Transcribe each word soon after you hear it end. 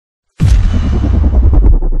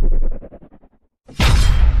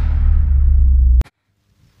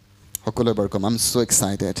সকলো এবাৰ কম I am so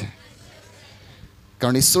excited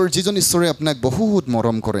কাৰণ ঈশ্বৰ যিজন ঈশ্বৰে আপোনাক বহুত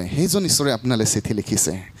মৰম কৰে সেইজন ঈশ্বৰে আপোনালৈ চিঠি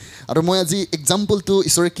লিখিছে আৰু মই আজি এক্সাম্পলটো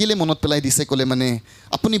ঈশ্বৰে কেলে মনত পেলাই দিছে ক'লে মানে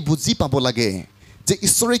আপুনি বুজি পাব লাগে যে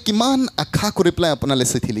ঈশ্বৰে কিমান আশা কৰি পেলাই আপোনালৈ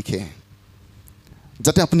চিঠি লিখে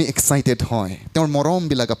যাতে আপুনি এক্সাইটেড হয় তেওঁৰ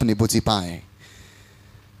মৰমবিলাক আপুনি বুজি পায়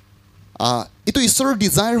এইটো ঈশ্বৰৰ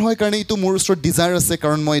ডিজায়াৰ হয় কাৰণে এইটো মোৰ ওচৰত ডিজায়াৰ আছে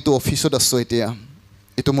কাৰণ মই এইটো অফিচত আছোঁ এতিয়া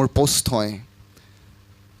এইটো মোৰ পোষ্ট হয়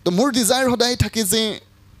তো মোৰ ডিজায়াৰ সদায় থাকে যে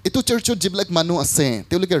এইটো চাৰ্চত যিবিলাক মানুহ আছে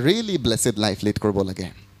তেওঁলোকে ৰিয়েলি ব্লেছেড লাইফ লিড কৰিব লাগে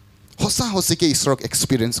সঁচা সঁচিকৈ ঈশ্বৰক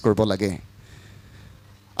এক্সপিৰিয়েঞ্চ কৰিব লাগে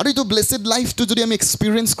আৰু এইটো ব্লেছেড লাইফটো যদি আমি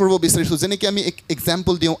এক্সপিৰিয়েঞ্চ কৰিব বিচাৰিছোঁ যেনেকৈ আমি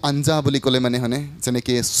এক্সাম্পল দিওঁ আঞ্জা বুলি ক'লে মানে হয়নে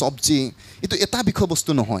যেনেকৈ চব্জি এইটো এটা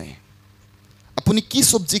বিষয়বস্তু নহয় আপুনি কি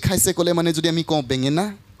চব্জি খাইছে ক'লে মানে যদি আমি কওঁ বেঙেনা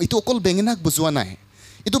এইটো অকল বেঙেনাক বুজোৱা নাই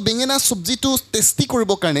এইটো বেঙেনা চব্জিটো টেষ্টি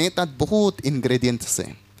কৰিবৰ কাৰণে তাত বহুত ইনগ্ৰেডিয়েণ্ট আছে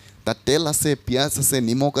তাত তেল আছে পিঁয়াজ আছে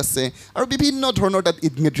নিমখ আছে আৰু বিভিন্ন ধৰণৰ তাত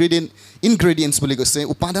ইনগ্ৰেডিয়েণ্টছ বুলি কৈছে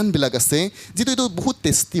উপাদানবিলাক আছে যিটো এইটো বহুত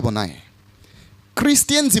টেষ্টি বনায়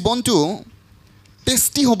খ্ৰীষ্টিয়ান জীৱনটো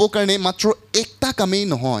টেষ্টি হ'বৰ কাৰণে মাত্ৰ একটা কামেই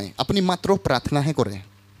নহয় আপুনি মাত্ৰ প্ৰাৰ্থনাহে কৰে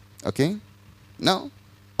অ'কে ন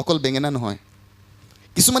অকল বেঙেনা নহয়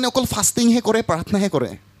কিছুমানে অকল ফাষ্টিংহে কৰে প্ৰাৰ্থনাহে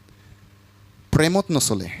কৰে প্ৰেমত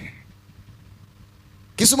নচলে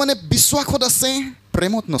কিছুমানে বিশ্বাসত আছে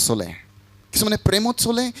প্ৰেমত নচলে কিছুমানে প্ৰেমত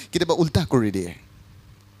চলে কেতিয়াবা উল্টা কৰি দিয়ে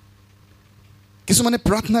কিছুমানে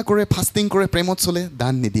প্ৰাৰ্থনা কৰে ফাষ্টিং কৰে প্ৰেমত চলে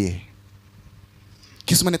দান নিদিয়ে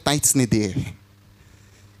কিছুমানে টাইটছ নিদিয়ে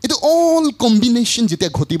এইটো অল কম্বিনেশ্যন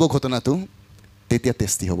যেতিয়া ঘটিব ঘটনাটো তেতিয়া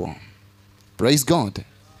টেষ্টি হ'ব praise god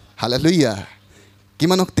hallelujah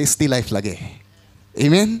কিমানক tasty life লাগে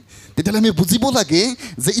আমেন তেতিয়াহ'লে আমি বুজিব লাগে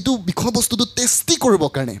যে এইটো বিষয়বস্তুটো টেষ্টি কৰিবৰ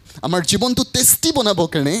কাৰণে আমাৰ জীৱনটো টেষ্টি বনাবৰ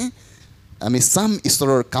কাৰণে আমি চাম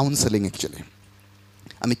ঈশ্বৰৰ কাউন্সেলিং একচুৱেলি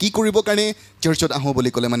আমি কি কৰিবৰ কাৰণে চাৰ্চত আহোঁ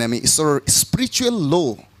বুলি ক'লে মানে আমি ঈশ্বৰৰ স্পিৰিচুৱেল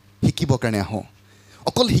ল' শিকিবৰ কাৰণে আহোঁ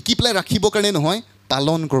অকল শিকি পেলাই ৰাখিবৰ কাৰণে নহয়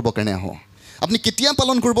পালন কৰিবৰ কাৰণে আহোঁ আপুনি কেতিয়া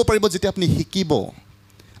পালন কৰিব পাৰিব যেতিয়া আপুনি শিকিব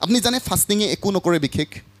আপুনি জানে ফাষ্টিঙে একো নকৰে বিশেষ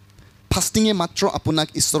ফাষ্টিঙে মাত্ৰ আপোনাক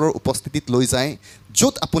ঈশ্বৰৰ উপস্থিতিত লৈ যায়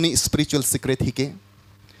য'ত আপুনি স্পিৰিচুৱেল ছিক্ৰেট শিকে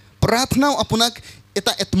প্ৰাৰ্থনাও আপোনাক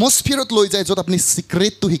এটা এটমছফিয়াৰত লৈ যায় য'ত আপুনি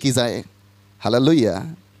ছিক্ৰেটটো শিকি যায় হালেলুয়া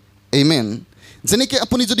আমেন যেনেকৈ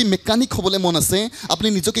আপুনি যদি মেকানিক হ'বলৈ মন আছে আপুনি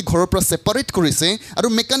নিজকে ঘৰৰ পৰা ছেপাৰেট কৰিছে আৰু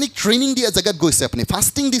মেকানিক ট্ৰেইনিং দিয়া জেগাত গৈছে আপুনি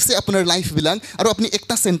ফাষ্টিং দিছে আপোনাৰ লাইফবিলাক আৰু আপুনি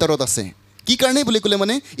একটা চেণ্টাৰত আছে কি কাৰণে বুলি ক'লে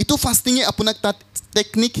মানে ইটো ফাষ্টিঙে আপোনাক তাত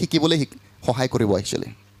টেকনিক শিকিবলৈ সহায় কৰিব একচুৱেলি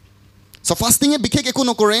চ' ফাষ্টিঙে বিশেষ একো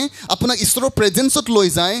নকৰে আপোনাক ঈশ্বৰৰ প্ৰেজেঞ্চত লৈ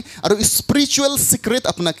যায় আৰু স্পিৰিচুৱেল ছিক্ৰেট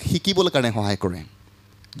আপোনাক শিকিবলৈ কাৰণে সহায় কৰে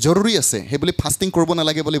জৰুৰী আছে সেই বুলি ফাষ্টিং কৰিব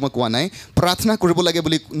নালাগে বুলি মই কোৱা নাই প্ৰাৰ্থনা কৰিব লাগে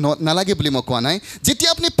বুলি নালাগে বুলি মই কোৱা নাই যেতিয়া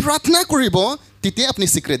আপুনি প্ৰাৰ্থনা কৰিব তেতিয়া আপুনি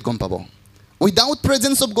ছিক্ৰেট গম পাব উইদাউট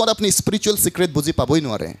প্ৰেজেঞ্চ অফ গড আপুনি স্পিৰিচুৱেল ছিক্ৰেট বুজি পাবই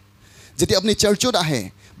নোৱাৰে যেতিয়া আপুনি চাৰ্চত আহে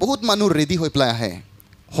বহুত মানুহ ৰেডি হৈ পেলাই আহে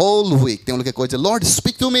হোল উইক তেওঁলোকে কয় যে lord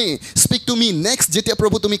speak to me next যেতিয়া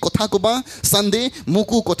প্ৰভু তুমি কথা ক'বা ছানডে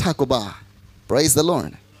মোকো কথা ক'বা প্ৰাইজ দ্য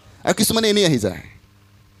লৰ্ড আৰু কিছুমানে এনেই আহি যায়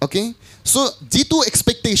অ'কে চ' যিটো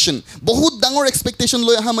এক্সপেক্টেশ্যন বহুত ডাঙৰ এক্সপেক্টেশ্যন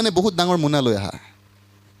লৈ অহা মানে বহুত ডাঙৰ মোনা লৈ আহা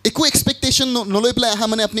একো এক্সপেক্টেশ্যন নলৈ পেলাই আহা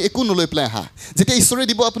মানে আপুনি একো নলৈ পেলাই আহা যেতিয়া ঈশ্বৰে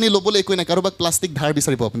দিব আপুনি ল'বলৈ একোৱে নাই কাৰোবাক প্লাষ্টিক ধাৰ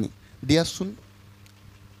বিচাৰিব আপুনি দিয়াচোন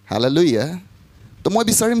হালেলুয়া তো মই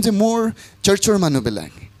বিচাৰিম যে মোৰ চাৰ্চৰ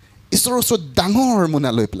মানুহবিলাক ঈশ্বৰৰ ওচৰত ডাঙৰ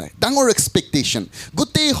মোনা লৈ পেলাই ডাঙৰ এক্সপেক্টেশ্যন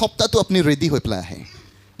গোটেই সপ্তাহটো আপুনি ৰেডি হৈ পেলাই আহে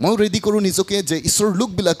ময়ো ৰেডি কৰোঁ নিজকে যে ঈশ্বৰৰ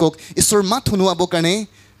লোকবিলাকক ঈশ্বৰৰ মাত শুনোৱাবৰ কাৰণে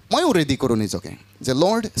ময়ো ৰেডি কৰোঁ নিজকে যে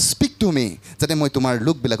লৰ্ড স্পিক টু মি যাতে মই তোমাৰ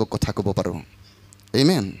লোকবিলাকক কথা ক'ব পাৰোঁ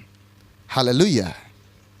আমেন হালেলুয়া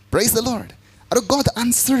প্ৰেইজ দ্য লৰ্ড আৰু গড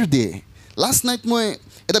আনচাৰ দিয়ে লাষ্ট নাইট মই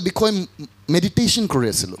এটা বিষয় মেডিটেশ্যন কৰি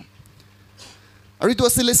আছিলোঁ আৰু এইটো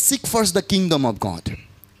আছিলে six first the kingdom of god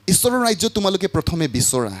ঈশ্বৰৰ ৰাজ্য তোমালোকে প্ৰথমে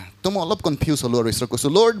বিচৰা তো মই অলপ কনফিউজ হ'লোঁ আৰু ঈশ্বৰক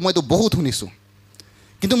কৈছোঁ লৰ্ড মইতো বহুত শুনিছোঁ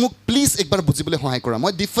কিন্তু মোক প্লিজ একবাৰ বুজিবলৈ সহায় কৰা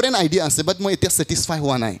মই ডিফাৰেণ্ট আইডিয়া আছে বাট মই এতিয়া ছেটিছফাই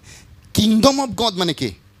হোৱা নাই কিংডম অফ গড মানে কি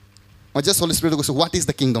মই জাষ্ট হলি স্পিৰিটক কৈছোঁ what is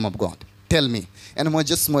the kingdom of god tell me and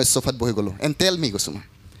মই চফাত বহি গ'লোঁ এণ্ড টেল মি কৈছোঁ মই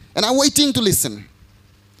এণ্ড আই ৱেইটিং টু লিচন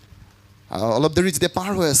অলপ দেৰি যেতিয়া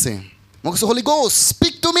পাৰ হৈ আছে মই কৈছোঁ হলি গ'ষ্ট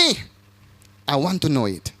speak to me I want to no'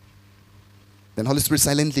 it then Holi spirit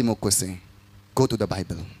silently মোক কৈছে go to the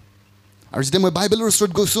Bible আৰু যেতিয়া মই বাইবেলৰ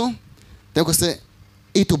ওচৰত গৈছোঁ তেওঁ কৈছে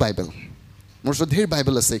এইটো বাইবেল মোৰ ওচৰত ধেৰ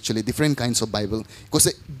বাইবেল আছে actually different kinds of Bible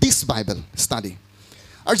কৈছে দিছ বাইবেল ষ্টাডি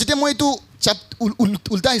আৰু যেতিয়া মই এইটো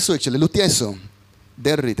উল্টাইছোঁ একচুৱেলি লুটিয়াইছোঁ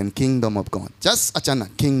দেৰ written kingdom of god just আচানক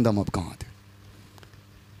kingdom of god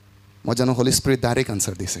মই জানো হলি স্পিৰিট ডাইৰেক্ট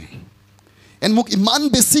আনচাৰ দিছে এণ্ড মোক ইমান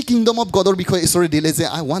বেছি কিংডম অফ গডৰ বিষয়ে ঈশ্বৰে দিলে যে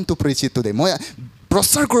আই want to preach it today মই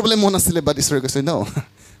প্ৰচাৰ কৰিবলৈ মন আছিলে বাট ঈশ্বৰে কৈছে ন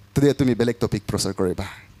টুডে তুমি বেলেগ টপিক প্ৰচাৰ কৰিবা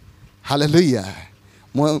হালেলুয়া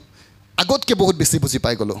মই আগতকৈ বহুত বেছি বুজি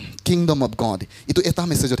পাই গ'লোঁ কিংডম অফ গড এইটো এটা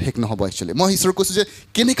মেছেজত শেষ নহ'ব একচুৱেলি মই ঈশ্বৰক কৈছোঁ যে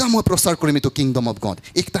কেনেকুৱা মই প্ৰচাৰ কৰিম এইটো কিংডম অফ গড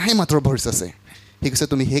একটাহে মাত্ৰ ভৰ্চ আছে সি কৈছে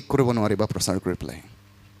তুমি শেষ কৰিব নোৱাৰিবা প্ৰচাৰ কৰি পেলাই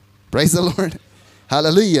প্ৰাইজ দ্য লৰ্ড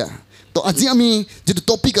হালেলুয়া তো আজি আমি যিটো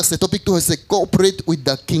টপিক আছে টপিকটো হৈছে কোঅপাৰেট উইথ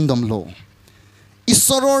দ্য কিংডম ল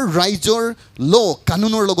ঈশ্বৰৰ ৰাইজৰ ল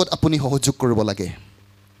কানুনৰ লগত আপুনি সহযোগ কৰিব লাগে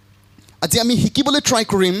আজি আমি শিকিবলৈ ট্ৰাই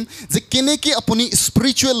কৰিম যে কেনেকৈ আপুনি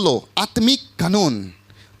স্পিৰিচুৱেল ল আত্মিক কানুন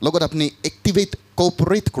লগত আপুনি এক্টিভেট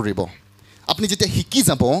কোঅপাৰেট কৰিব আপুনি যেতিয়া শিকি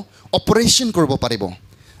যাব অপাৰেশ্যন কৰিব পাৰিব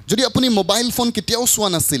যদি আপুনি মোবাইল ফোন কেতিয়াও চোৱা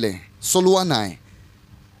নাছিলে চলোৱা নাই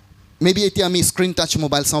মেবি এতিয়া আমি স্ক্ৰীণ টাচ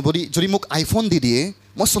মোবাইল চাওঁ যদি মোক আইফোন দি দিয়ে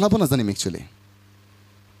মই চলাব নাজানিম একচুৱেলি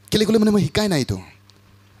কেলৈ ক'লে মানে মই শিকাই নাই এইটো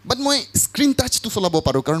বাট মই স্ক্ৰীণ টাচটো চলাব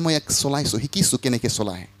পাৰোঁ কাৰণ মই ইয়াক চলাইছোঁ শিকিছোঁ কেনেকৈ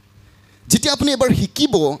চলায় যেতিয়া আপুনি এবাৰ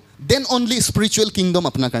শিকিব দেন অনলি স্পিৰিচুৱেল কিংডম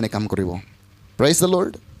আপোনাৰ কাৰণে কাম কৰিব prize the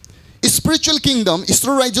lord spiritual kingdom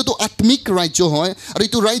ঈশ্বৰৰ ৰাজ্যটো আত্মিক ৰাজ্য হয় আৰু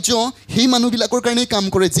এইটো ৰাজ্য সেই মানুহবিলাকৰ কাৰণেই কাম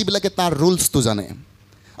কৰে যিবিলাকে তাৰ ৰুলছটো জানে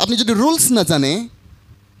আপুনি যদি ৰুলছ নাজানে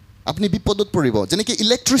আপুনি বিপদত পৰিব যেনেকৈ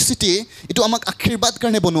ইলেক্ট্ৰিচিটি এইটো আমাক আশীৰ্বাদ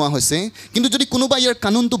কাৰণে বনোৱা হৈছে কিন্তু যদি কোনোবা ইয়াৰ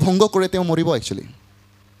কানুনটো ভংগ কৰে তেওঁ মৰিব একচুৱেলি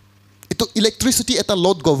এইটো ইলেক্ট্ৰিচিটি এটা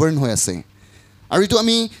লত গভৰ্ণ হৈ আছে আৰু এইটো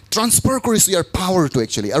আমি ট্ৰান্সফাৰ কৰিছোঁ ইয়াৰ পাৱাৰটো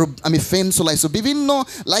একচুৱেলি আৰু আমি ফেন চলাইছোঁ বিভিন্ন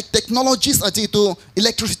লাইক টেকন'লজিছ আজি এইটো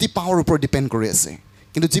ইলেক্ট্ৰিচিটি পাৱাৰৰ ওপৰত ডিপেণ্ড কৰি আছে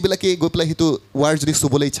কিন্তু যিবিলাকে গৈ পেলাই সেইটো ৱায়াৰ যদি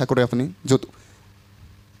চুবলৈ ইচ্ছা কৰে আপুনি য'ত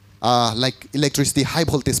লাইক ইলেক্ট্ৰিচিটি হাই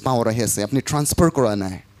ভল্টেজ পাৱাৰ আহি আছে আপুনি ট্ৰান্সফাৰ কৰা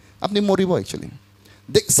নাই আপুনি মৰিব একচুৱেলি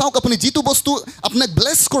চাওক আপুনি যিটো বস্তু আপোনাক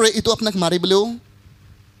ব্লেছ কৰে এইটো আপোনাক মাৰিবলৈও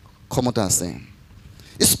ক্ষমতা আছে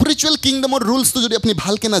স্পিৰিচুৱেল কিংডমৰ ৰুলছটো যদি আপুনি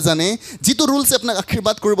ভালকৈ নাজানে যিটো ৰুলছে আপোনাক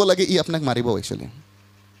আশীৰ্বাদ কৰিব লাগে ই আপোনাক মাৰিব actually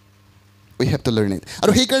we have to learn it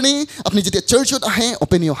আৰু সেইকাৰণেই আপুনি যেতিয়া চাৰ্চত আহে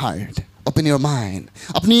অ'পেন ইয়ৰ হাৰ্ট অ'পেন ইয়ৰ মাইণ্ড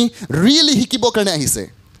আপুনি ৰিয়েলি শিকিবৰ কাৰণে আহিছে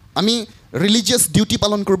আমি ৰিলিজিয়াছ ডিউটি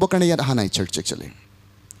পালন কৰিবৰ কাৰণে ইয়াত অহা নাই চাৰ্চ একচুৱেলি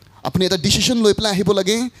আপুনি এটা ডিচিশ্যন লৈ পেলাই আহিব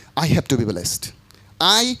লাগে আই have to B blessed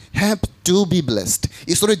I have to be blessed.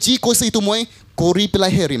 ঈশ্বৰে যি কৈছে এইটো মই কৰি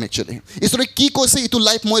পেলাইহে এৰিম একচুৱেলি ঈশ্বৰে কি কৈছে এইটো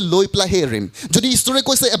লাইফ মই লৈ পেলাইহে এৰিম যদি ঈশ্বৰে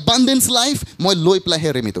কৈছে এবাণ্ডেঞ্চ লাইফ মই লৈ পেলাইহে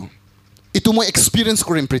এৰিম এইটো মই এক্সপিৰিয়েঞ্চ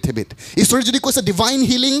কৰিম পৃথিৱীত ঈশ্বৰে যদি কৈছে ডিভাইন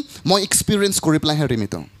হিলিং মই এক্সপিৰিয়েঞ্চ কৰি পেলাইহে এৰিম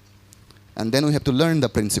এইটো and then we have to learn the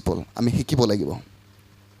principle আমি শিকিব লাগিব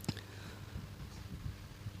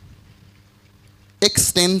Acts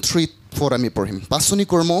 10:3-4 আমি পঢ়িম পাচনি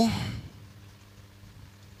কৰ্ম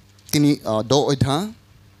 10 অধ্যায়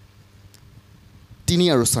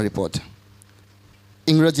 3 আৰু 4 পদ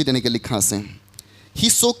ইংৰাজীত এনেকৈ লিখা আছে He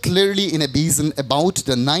saw clearly in a vision about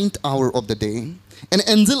the 9th hour of the day an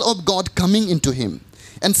angel of God coming into him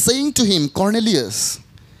and saying to him Cornelius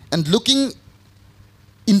and looking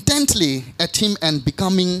intently at him and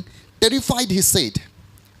becoming terrified he said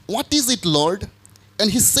What is it Lord And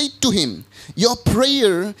he said to him Your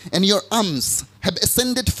prayer and your alms have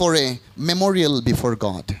ascended for a memorial before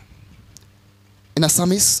God In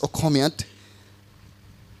Assamese অসমীয়াত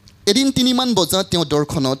এদিন 3 মান বজাত তেওঁ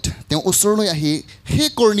দৰ্শনত তেওঁ ওচৰলৈ আহি হে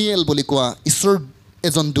কৰ্ণিয়েল বুলি কোৱা ঈশ্বৰ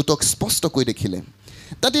এজন দূতক স্পষ্টকৈ দেখিলে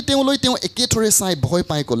তাতে তেওঁলৈ তেওঁ একেথৰে চাই ভয়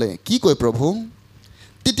পাই ক'লে কি কয় প্ৰভু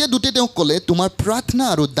তেতিয়া দূতে তেওঁক ক'লে তোমাৰ প্ৰাৰ্থনা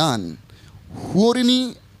আৰু দান সুৱৰণী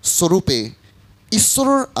স্বৰূপে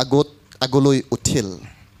ঈশ্বৰৰ আগলৈ উঠিল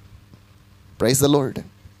Praise the Lord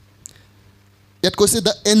Yet কৈছে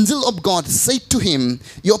the angel of God said to him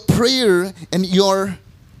your prayer and your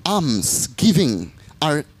alms giving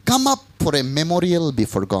are come up for a memorial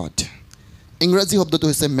before God ইংৰাজী শব্দটো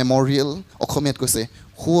হৈছে মেমৰিয়েল অসমীয়াত কৈছে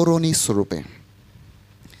সুৱৰণী স্বৰূপে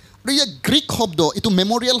আৰু ইয়াৰ গ্ৰীক শব্দ এইটো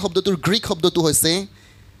মেমৰিয়েল শব্দটোৰ গ্ৰীক শব্দটো হৈছে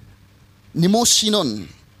নিমোচিনন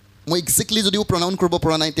মই এক্সেক্টলি যদিও প্ৰনাউন কৰিব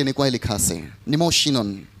পৰা নাই তেনেকুৱাই লিখা আছে নিমোচিনন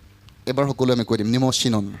এবাৰ সকলোৱে আমি কৈ দিম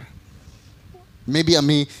নিমোচিনন মেবি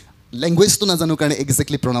আমি লেংগুৱেজটো নাজানো কাৰণে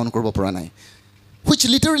এক্সেক্টলি প্ৰনাউন কৰিব পৰা নাই which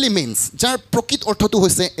literally means যাৰ প্ৰকৃত অৰ্থটো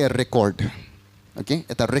হৈছে এ ৰেকৰ্ড অ'কে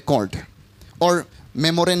এটা ৰেকৰ্ড অৰ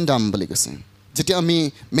মেমৰেণ্ডাম বুলি কৈছে যেতিয়া আমি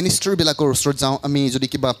মিনিষ্টাৰবিলাকৰ ওচৰত যাওঁ আমি যদি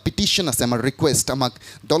কিবা পিটিশ্যন আছে আমাৰ ৰিকুৱেষ্ট আমাক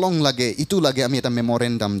দলং লাগে ইটো লাগে আমি এটা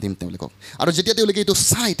মেমৰেণ্ডাম দিম তেওঁলোকক আৰু যেতিয়া তেওঁলোকে এইটো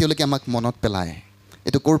চাই তেওঁলোকে আমাক মনত পেলায়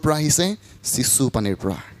এইটো ক'ৰ পৰা আহিছে শিশু পানীৰ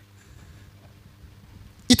পৰা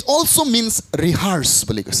It also means rehearse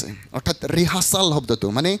বুলি কৈছে অৰ্থাৎ ৰিহাৰ্চাল শব্দটো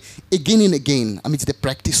মানে এগেইন এণ্ড এগেইন আমি যেতিয়া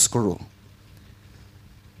প্ৰেক্টিচ কৰোঁ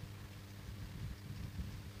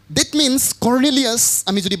That means Cornelius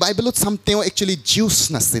আমি যদি বাইবেলত চাম তেওঁ একচুৱেলি জিউছ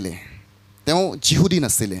নাছিলে তেওঁ জিহুদী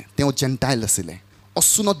নাছিলে তেওঁ জেণ্টাইল আছিলে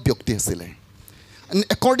অচুনত ব্যক্তি আছিলে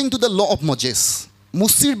According to the law of Moses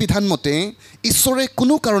মুচিৰ বিধান মতে ঈশ্বৰে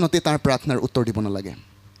কোনো কাৰণতে তাৰ প্ৰাৰ্থনাৰ উত্তৰ দিব নালাগে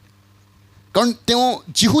কাৰণ তেওঁ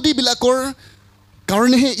জিহুদীবিলাকৰ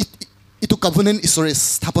কাৰণেহে এইটো কভেনেণ্ট ঈশ্বৰে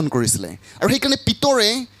স্থাপন কৰিছিলে আৰু সেইকাৰণে পিতৰে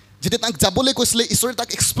যেতিয়া তাক যাবলৈ কৈছিলে ঈশ্বৰে তাক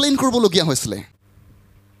এক্সপ্লেইন কৰিবলগীয়া হৈছিলে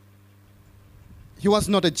হি ৱাজ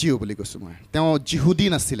নট এ জিউ বুলি কৈছোঁ মই তেওঁ জিহুদী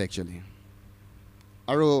নাছিলে একচুৱেলি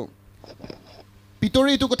আৰু পিতৰে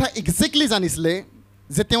এইটো কথা একজেক্টলি জানিছিলে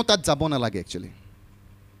যে তেওঁ তাত যাব নালাগে একচুৱেলি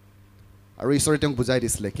আৰু ঈশ্বৰে তেওঁক বুজাই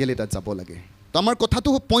দিছিলে কেলৈ তাত যাব লাগে তো আমাৰ কথাটো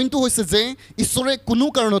পইণ্টটো হৈছে যে ঈশ্বৰে কোনো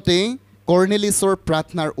কাৰণতে কৰ্ণেলিয়াছৰ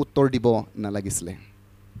প্ৰাৰ্থনাৰ উত্তৰ দিব নালাগিছিলে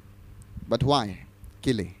বাট ৱাই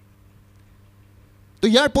কেলৈ তো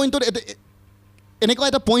ইয়াৰ পইণ্টত এনেকুৱা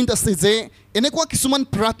এটা পইণ্ট আছে যে এনেকুৱা কিছুমান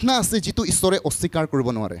প্ৰাৰ্থনা আছে যিটো ঈশ্বৰে অস্বীকাৰ কৰিব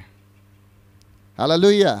নোৱাৰে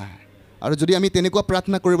হালেলুয়া আৰু যদি আমি তেনেকুৱা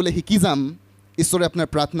প্ৰাৰ্থনা কৰিবলৈ শিকি যাম ঈশ্বৰে আপোনাৰ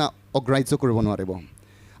প্ৰাৰ্থনা অগ্ৰাহ্য কৰিব নোৱাৰিব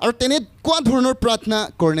আৰু তেনেকুৱা ধৰণৰ প্ৰাৰ্থনা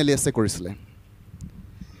কৰ্ণেলিয়াছে কৰিছিলে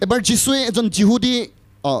এবাৰ যীশুৱে এজন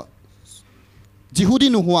জিহুদী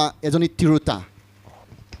নোহোৱা এজনী তিৰোতা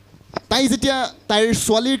তাই যেতিয়া তাইৰ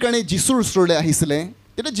ছোৱালীৰ কাৰণে যীশুৰ ওচৰলৈ আহিছিলে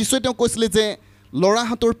তেতিয়া যীশুৱে তেওঁক কৈছিলে যে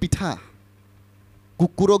ল'ৰাহঁতৰ পিঠা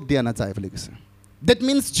কুকুৰক দিয়া নাযায় বুলি কৈছে ডেট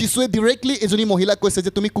মিনছ যীশুৱে ডিৰেক্টলি এজনী মহিলাক কৈছে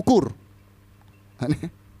যে তুমি কুকুৰ হয়নে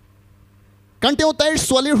কাৰণ তেওঁ তাইৰ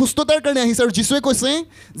ছোৱালীৰ সুস্থতাৰ কাৰণে আহিছে আৰু যীশুৱে কৈছে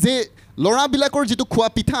যে ল'ৰাবিলাকৰ যিটো খোৱা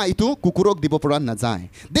পিঠা এইটো কুকুৰক দিব পৰা নাযায়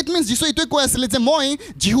ডেট মিনছ যীশুৱে এইটোৱে কৈ আছিলে যে মই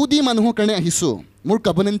জিহুদী মানুহৰ কাৰণে আহিছোঁ মোৰ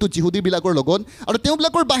কভেনেণ্টটো জিহুদীবিলাকৰ লগত আৰু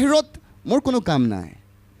তেওঁবিলাকৰ বাহিৰত মোৰ কোনো কাম নাই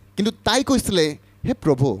কিন্তু তাই কৈছিলে হে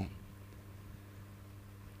প্ৰভু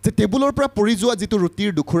যে টেবুলৰ পৰা পৰি যোৱা যিটো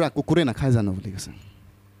ৰুটিৰ দুখুৰা কুকুৰে নাখায় জানো বুলি কৈছে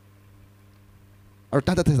আৰু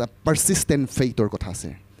তাত এটা পাৰ্চিষ্টেণ্ট ফেইথৰ কথা আছে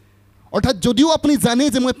অৰ্থাৎ যদিও আপুনি জানে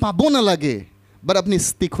যে মই পাব নালাগে বাট আপুনি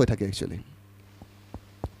ষ্টিক হৈ থাকে একচুৱেলি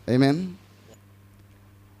আমেন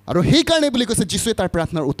আৰু সেইকাৰণে বুলি কৈছে যীশুৱে তাৰ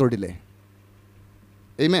প্ৰাৰ্থনাৰ উত্তৰ দিলে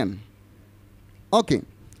আমেন অ'কে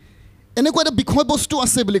এনেকুৱা এটা বিষয়বস্তু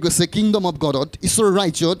আছে বুলি কৈছে কিংডম অফ গডত ঈশ্বৰৰ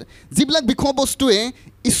ৰাজ্যত যিবিলাক বিষয়বস্তুৱে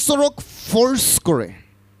ঈশ্বৰক ফ'ৰ্চ কৰে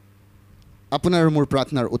আপোনাৰ আৰু মোৰ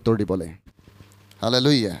প্ৰাৰ্থনাৰ উত্তৰ দিবলৈ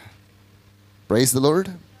হালেলুয়া প্ৰেইজ দ্য লৰ্ড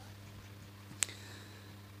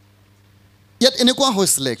ইয়াত এনেকুৱা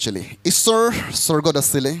হৈছিলে একচুৱেলি ঈশ্বৰ স্বৰ্গত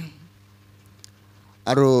আছিলে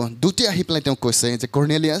আৰু দুটি আহি পেলাই তেওঁক কৈছে যে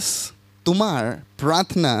কৰ্ণেলিয়াছ তোমাৰ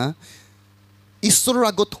প্ৰাৰ্থনা ঈশ্বৰৰ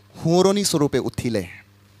আগত সোঁৱৰণি স্বৰূপে উঠিলে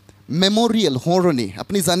মেমৰিয়েল সোঁৱৰণি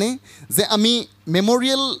আপুনি জানে যে আমি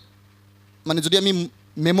মেমৰিয়েল মানে যদি আমি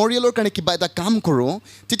মেমৰিয়েলৰ কাৰণে কিবা এটা কাম কৰোঁ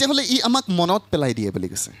তেতিয়াহ'লে ই আমাক মনত পেলাই দিয়ে বুলি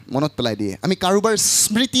কৈছে মনত পেলাই দিয়ে আমি কাৰোবাৰ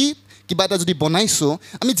স্মৃতি কিবা এটা যদি বনাইছোঁ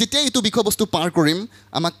আমি যেতিয়া এইটো বিষয়বস্তু পাৰ কৰিম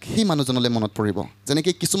আমাক সেই মানুহজনলৈ মনত পৰিব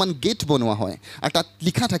যেনেকৈ কিছুমান গেট বনোৱা হয় আৰু তাত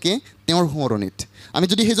লিখা থাকে তেওঁৰ সোঁৱৰণিত আমি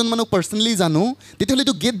যদি সেইজন মানুহ পাৰ্চনেলি জানো তেতিয়াহ'লে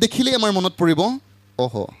এইটো গেট দেখিলেই আমাৰ মনত পৰিব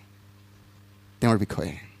তেওঁৰ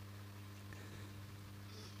বিষয়ে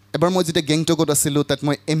এবাৰ মই যেতিয়া গেংটকত আছিলোঁ তাত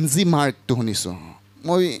মই MG মাৰ্কটো শুনিছোঁ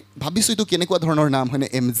মই ভাবিছোঁ এইটো কেনেকুৱা ধৰণৰ নাম হয়নে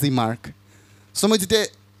MG মাৰ্ক চ' মই যেতিয়া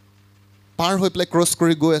পাৰ হৈ পেলাই ক্ৰছ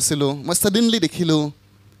কৰি গৈ আছিলোঁ মই ছাডেনলি দেখিলোঁ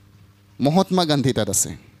মহাত্মা গান্ধী তাত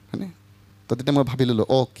আছে হয়নে তো তেতিয়া মই ভাবি ল'লোঁ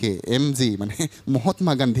অ'কে MG মানে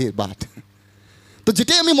মহাত্মা গান্ধীৰ বাট তো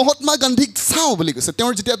যেতিয়াই আমি মহাত্মা গান্ধীক চাওঁ বুলি কৈছে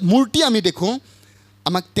তেওঁৰ যেতিয়া মূৰ্তি আমি দেখোঁ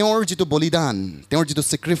আমাক তেওঁৰ যিটো বলিদান তেওঁৰ যিটো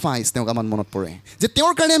ছেক্ৰিফাইচ তেওঁক আমাৰ মনত পৰে যে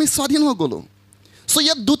তেওঁৰ কাৰণে আমি স্বাধীন হৈ গ'লোঁ চ'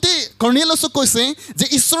 ইয়াত দুটি কৰ্ণেলিয়াছক কৈছে যে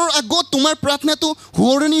ঈশ্বৰৰ আগত তোমাৰ প্ৰাৰ্থনাটো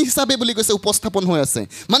সোঁৱৰণি হিচাপে বুলি কৈছে উপস্থাপন হৈ আছে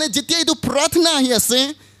মানে যেতিয়া এইটো প্ৰাৰ্থনা আহি আছে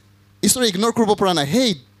ঈশ্বৰে ইগন'ৰ কৰিব পৰা নাই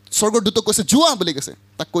সেই স্বৰ্গৰ দূতক কৈছে যোৱা বুলি কৈছে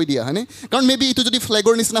তাক কৈ দিয়া হয়নে কাৰণ মেবি এইটো যদি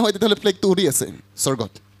ফ্লেগৰ নিচিনা হয় তেতিয়াহ'লে ফ্লেগটো উৰি আছে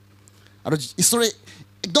স্বৰ্গত আৰু ঈশ্বৰে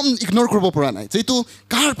একদম ইগন'ৰ কৰিব পৰা নাই যে এইটো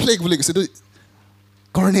কাৰ ফ্লেগ বুলি কৈছে এইটো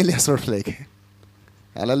কৰ্ণেলিয়াছৰ ফ্লেগ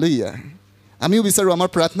হালেলুয়া আমিও বিচাৰোঁ আমাৰ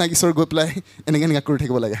প্ৰাৰ্থনা ঈশ্বৰ গৈ পেলাই এনেকৈ কৰি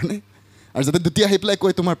থাকিব লাগে হয়নে আৰু যাতে দুটি আহি পেলাই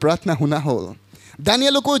কৈ তোমাৰ প্ৰাৰ্থনা শুনা হ'ল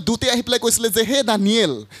দানিয়েলকো দুটি আহি পেলাই কৈছিলে যে হে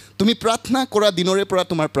দানিয়েল তুমি প্ৰাৰ্থনা কৰা দিনৰে পৰা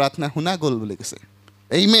তোমাৰ প্ৰাৰ্থনা শুনা গ'ল বুলি কৈছে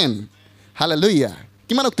আমেন হালেলুয়া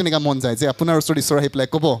কিমানক তেনেকুৱা মন যায় যে আপোনাৰ ওচৰত ঈশ্বৰ আহি পেলাই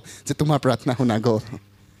ক'ব যে তোমাৰ প্ৰাৰ্থনা শুনা গ'ল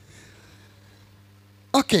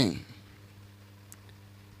অ'কে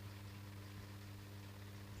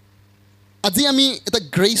আজি আমি এটা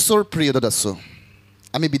গ্ৰেচৰ পিৰিয়ডত আছোঁ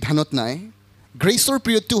আমি বিধানত নাই গ্ৰেচৰ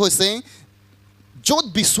পিৰিয়ডটো হৈছে য'ত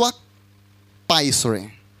বিশ্বাস পায়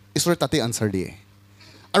ঈশ্বৰে তাতে আনচাৰ দিয়ে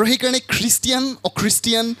আৰু সেইকাৰণে খ্ৰীষ্টিয়ান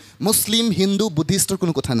অখ্ৰীষ্টিয়ান মুছলিম হিন্দু বুদ্ধিষ্টৰ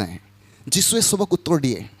কোনো কথা নাই যীশুৱে চবক উত্তৰ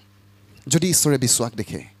দিয়ে যদি ঈশ্বৰে বিশ্বাস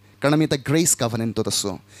দেখে কাৰণ আমি এটা গ্ৰেচ কাভানেণ্টত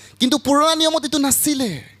আছোঁ কিন্তু পুৰণা নিয়মত এইটো নাছিলে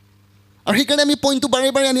আৰু সেইকাৰণে আমি পইণ্টটো বাৰে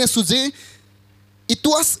বাৰে আনি আছোঁ যে ইট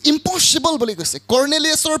ৱাজ ইম্পচিবল বুলি কৈছে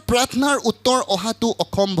কৰ্ণেলিয়াছৰ প্ৰাৰ্থনাৰ উত্তৰ অহাটো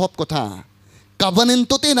অসম্ভৱ কথা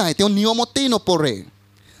কাভানেণ্টতে নাই তেওঁ নিয়মতেই নপৰে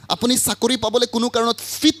আপুনি চাকৰি পাবলৈ কোনো কাৰণত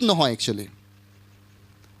ফিট নহয় একচুৱেলি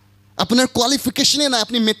আপোনাৰ কোৱালিফিকেশ্যনে নাই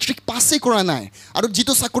আপুনি মেট্ৰিক পাছেই কৰা নাই আৰু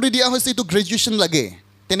যিটো চাকৰি দিয়া হৈছে এইটো গ্ৰেজুৱেশ্যন লাগে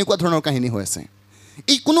তেনেকুৱা ধৰণৰ কাহিনী হৈ আছে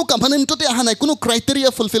এই কোনো কভেনেন্টতে অহা নাই কোনো ক্ৰাইটেৰিয়া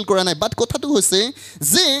ফুলফিল কৰা নাই বাট কথাটো হৈছে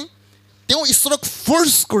যে তেওঁ ঈশ্বৰক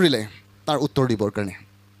ফৰ্চ কৰিলে তাৰ উত্তৰ দিবৰ কাৰণে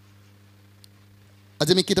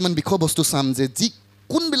আজি আমি কেইটামান বিষয়বস্তু চাম যে যি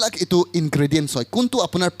কোনবিলাক এইটো ইনগ্ৰেডিয়েণ্টছ হয় কোনটো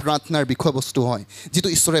আপোনাৰ প্ৰাৰ্থনাৰ বিষয়বস্তু হয় যিটো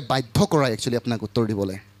ঈশ্বৰে বাধ্য কৰায় একচুৱেলি আপোনাক উত্তৰ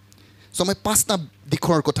দিবলৈ চ' মই 5টা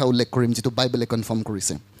দিশৰ কথা উল্লেখ কৰিম যিটো বাইবেলে কনফাৰ্ম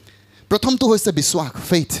কৰিছে প্ৰথমটো হৈছে বিশ্বাস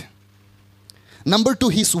faith number 2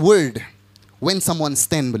 his word when someone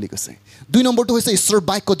stand বুলি কৈছে 2 নম্বৰটো হৈছে ঈশ্বৰৰ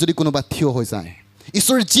বাক্যত যদি কোনোবা থিয় হৈ যায়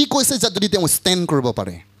ঈশ্বৰে যি কৈছে যাত যদি তেওঁ ষ্টেণ্ড কৰিব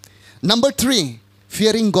পাৰে নম্বৰ 3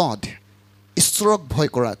 ফিয়াৰিং গড ঈশ্বৰক ভয়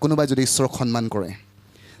কৰা কোনোবাই যদি ঈশ্বৰক সন্মান কৰে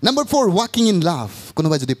নম্বৰ 4 ৱাকিং ইন লাভ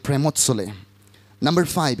কোনোবাই যদি প্ৰেমত চলে number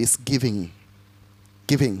 5 is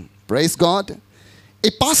giving praise god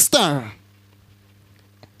এই 5টাৰ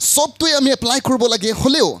সবটোৱে আমি এপ্লাই কৰিব লাগে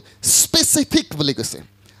হ'লেও স্পেচিফিক বুলি কৈছে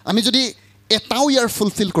আমি যদি এটাও ইয়াৰ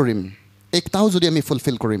ফুলফিল কৰিম একটাও যদি আমি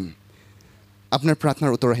ফুলফিল কৰিম আপোনাৰ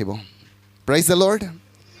প্ৰাৰ্থনাৰ উত্তৰ আহিব প্ৰেইজ দ্য লৰ্ড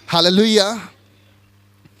হালেলুয়া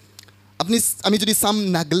আমি যদি চাম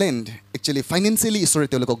নাগালেণ্ড একচুৱেলি ফাইনেন্সিয়েলি ঈশ্বৰে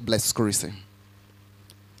তেওঁলোকক ব্লেছ কৰিছে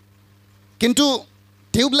কিন্তু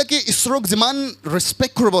তেওঁবিলাকে ঈশ্বৰক যিমান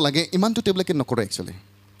ৰেচপেক্ট কৰিব লাগে ইমানটো তেওঁবিলাকে নকৰে একচুৱেলি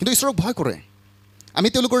কিন্তু ঈশ্বৰক ভয় কৰে আমি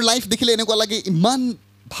তেওঁলোকৰ লাইফ দেখিলে এনেকুৱা লাগে ইমান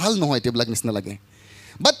ভাল নহয় তেওঁবিলাক নিচিনা লাগে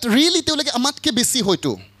বাট ৰিয়েলি তেওঁলোকে আমাতকৈ বেছি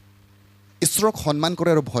হয়তো ঈশ্বৰক সন্মান কৰে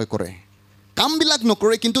আৰু ভয় কৰে কামবিলাক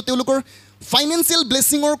নকৰে কিন্তু তেওঁলোকৰ ফাইনেন্সিয়েল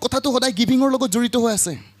ব্লেছিঙৰ কথাটো সদায় গিভিঙৰ লগত জড়িত হৈ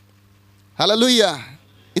আছে হালেলুয়া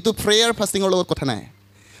এইটো প্ৰেয়াৰ ফাষ্টিঙৰ লগত কথা নাই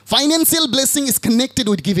financial blessing is connected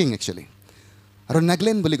with giving actually আৰু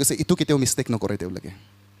নাগালেণ্ড বুলি কৈছে এইটো কেতিয়াও মিষ্টেক নকৰে তেওঁলোকে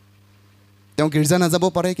তেওঁ গীৰ্জা নাযাব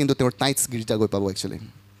পাৰে কিন্তু তেওঁৰ টাইটছ গীৰ্জা গৈ পাব একচুৱেলি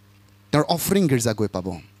তেওঁৰ অফৰিং গীৰ্জা গৈ পাব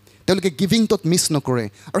তেওঁলোকে গিভিংটোত মিছ নকৰে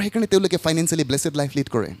আৰু সেইকাৰণে তেওঁলোকে ফাইনেন্সিয়েলি ব্লেছেড লাইফ লিড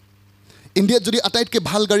কৰে ইণ্ডিয়াত যদি আটাইতকৈ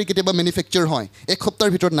ভাল গাড়ী কেতিয়াবা মেনুফেকচাৰ হয় এক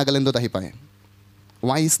সপ্তাহৰ ভিতৰত নাগালেণ্ডত আহি পায়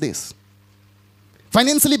y is this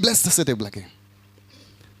financially blessed আছে তেওঁবিলাকে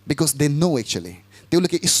বিকজ দে ন' একচুৱেলি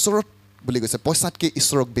তেওঁলোকে ঈশ্বৰক বুলি কৈছে পইচাতকৈ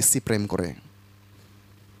ঈশ্বৰক বেছি প্ৰেম কৰে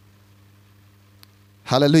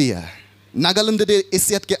হালেলুয়া নাগালেণ্ডতে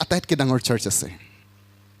এছিয়াতকৈ আটাইতকৈ ডাঙৰ চাৰ্চ আছে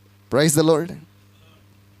প্ৰেইজ দ্য লৰ্ড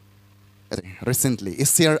ৰিচেণ্টলি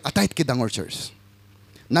এছিয়াৰ আটাইতকৈ ডাঙৰ চাৰ্চ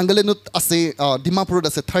নাগালেণ্ডত আছে ডিমাপুৰত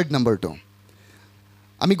আছে 3rd নম্বৰটো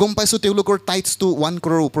আমি গম পাইছোঁ তেওঁলোকৰ টাইটছটো 1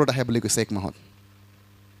 crore ওপৰত আহে বুলি কৈছে এক মাহত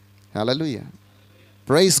hallelujah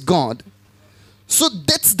praise god so'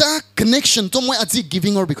 that's the connection ত' মই আজি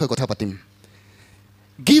গিভিঙৰ বিষয়ে কথা পাতিম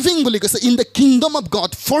গিভিং বুলি কৈছে in the kingdom of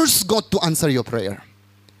god force god two answer your prayer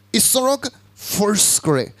ঈশ্বৰক ফৰ্চ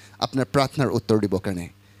কৰে আপোনাৰ প্ৰাৰ্থনাৰ উত্তৰ দিবৰ কাৰণে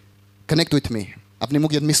কানেক্ট উইথ মি আপুনি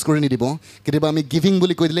মোক ইয়াত মিছ কৰি নিদিব কেতিয়াবা আমি গিভিং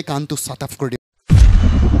বুলি কৈ দিলে কাণটো চাট আপ কৰি দিম